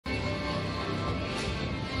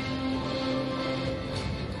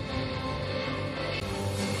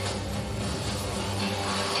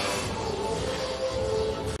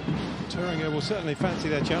will certainly fancy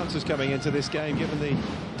their chances coming into this game, given the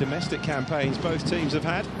domestic campaigns both teams have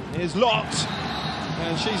had. Here's Lott,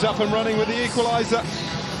 and she's up and running with the equaliser.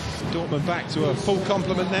 Dortmund back to a full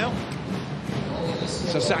complement now.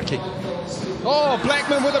 Sasaki. Oh,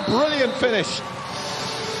 Blackman with a brilliant finish.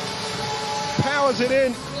 Powers it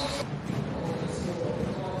in.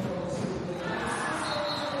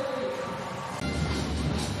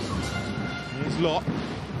 Here's Lott.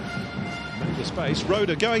 Made the space.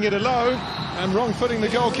 Roda going it alone and wrong-footing the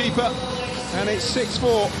goalkeeper. And it's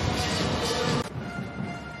 6-4.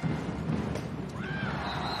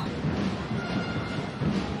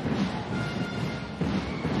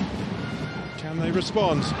 Can they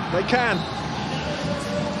respond? They can.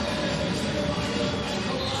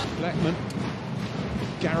 Blackman.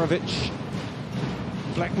 Garovic.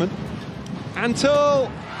 Blackman.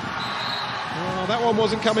 Antel. Oh, that one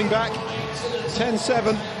wasn't coming back.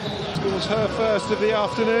 10-7. Scores her first of the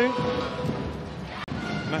afternoon.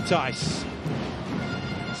 Matthijs.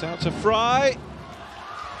 It's out to Fry.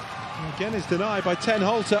 Again is denied by Ten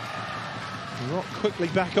Holter. Rock quickly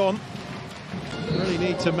back on. Really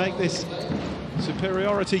need to make this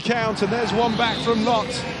superiority count, and there's one back from Lott.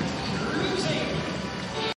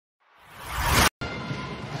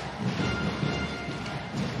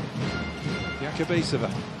 Jakubisova.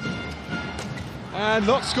 And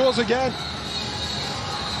Lott scores again.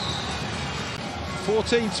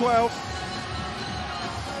 14-12.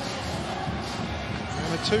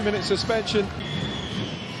 And a 2-minute suspension.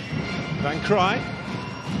 Van Krij.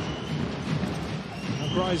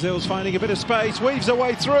 Greisel's finding a bit of space, weaves her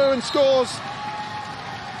way through and scores.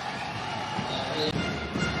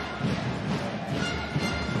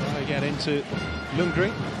 Try get into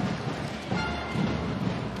Lundgren.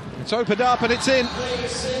 It's opened up and it's in.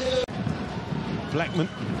 Blackman.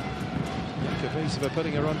 Jakubisova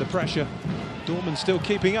putting her under pressure. Dortmund still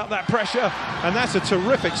keeping up that pressure, and that's a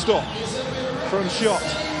terrific stop from Schott.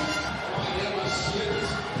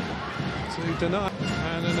 To deny,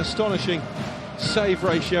 and an astonishing save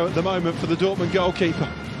ratio at the moment for the Dortmund goalkeeper.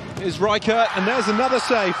 Is Reichert, and there's another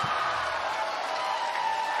save.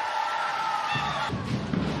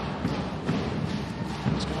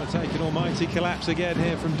 It's going to take an almighty collapse again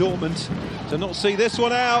here from Dortmund to not see this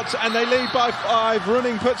one out, and they lead by 5.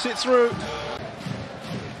 Running puts it through.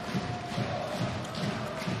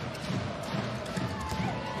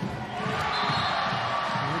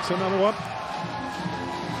 It's another one.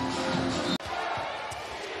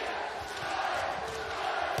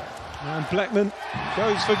 And Blackman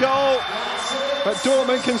goes for goal, but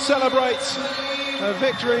Dortmund can celebrate a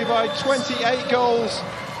victory by 28 goals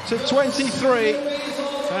to 23,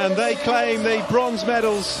 and they claim the bronze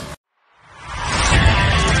medals.